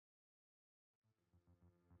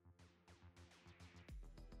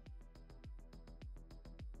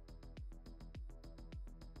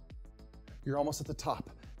You're almost at the top.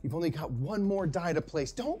 You've only got one more die to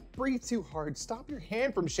place. Don't breathe too hard. Stop your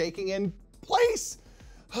hand from shaking and place.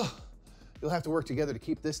 You'll have to work together to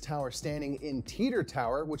keep this tower standing in Teeter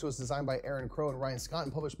Tower, which was designed by Aaron Crow and Ryan Scott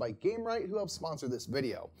and published by GameRight, who helped sponsor this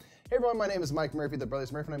video. Hey everyone, my name is Mike Murphy, the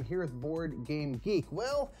Brothers Murphy, and I'm here with Board Game Geek.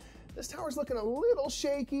 Well, this tower's looking a little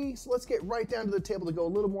shaky, so let's get right down to the table to go a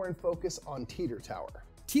little more in focus on Teeter Tower.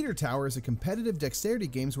 Teeter Tower is a competitive dexterity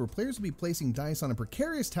game where players will be placing dice on a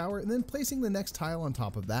precarious tower and then placing the next tile on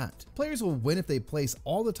top of that. Players will win if they place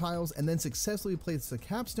all the tiles and then successfully place the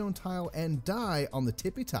capstone tile and die on the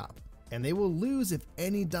tippy top. And they will lose if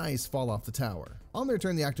any dice fall off the tower. On their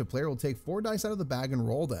turn, the active player will take 4 dice out of the bag and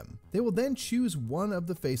roll them. They will then choose one of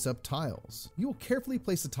the face-up tiles. You will carefully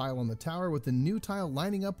place the tile on the tower with the new tile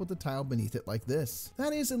lining up with the tile beneath it like this.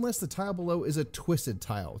 That is, unless the tile below is a twisted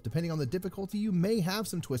tile. Depending on the difficulty, you may have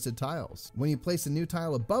some twisted tiles. When you place a new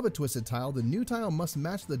tile above a twisted tile, the new tile must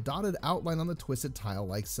match the dotted outline on the twisted tile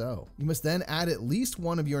like so. You must then add at least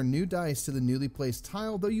one of your new dice to the newly placed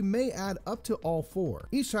tile, though you may add up to all 4.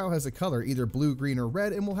 Each tile has a color, either blue, green, or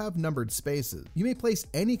red, and will have numbered spaces. You may place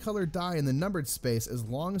any colored die in the numbered space as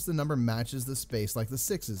long as the number matches the space, like the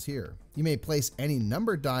 6s here. You may place any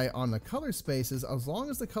numbered die on the color spaces as long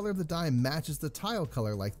as the color of the die matches the tile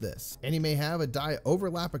color, like this. And you may have a die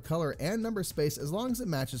overlap a color and number space as long as it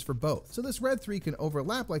matches for both. So this red 3 can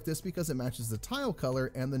overlap like this because it matches the tile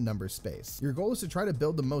color and the number space. Your goal is to try to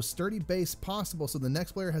build the most sturdy base possible so the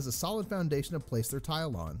next player has a solid foundation to place their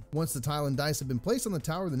tile on. Once the tile and dice have been placed on the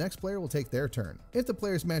tower, the next player will take their turn. If the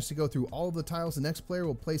players manage to go through all of the tiles, the next player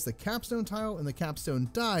will place the capstone tile and the capstone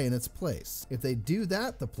die in its place. If they do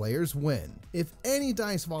that, the players win. If any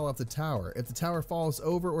dice fall off the tower, if the tower falls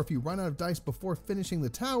over, or if you run out of dice before finishing the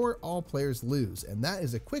tower, all players lose. And that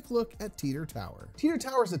is a quick look at Teeter Tower. Teeter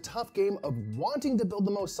Tower is a tough game of wanting to build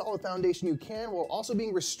the most solid foundation you can while also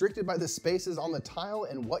being restricted by the spaces on the tile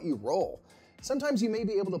and what you roll. Sometimes you may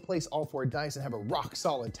be able to place all 4 dice and have a rock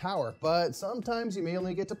solid tower, but sometimes you may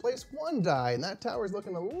only get to place 1 die and that tower is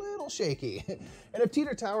looking a little shaky. And if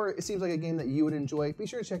Teeter Tower, it seems like a game that you would enjoy, be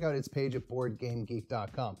sure to check out its page at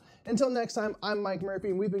boardgamegeek.com. Until next time, I'm Mike Murphy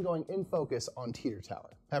and we've been going in focus on Teeter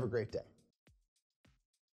Tower. Have a great day.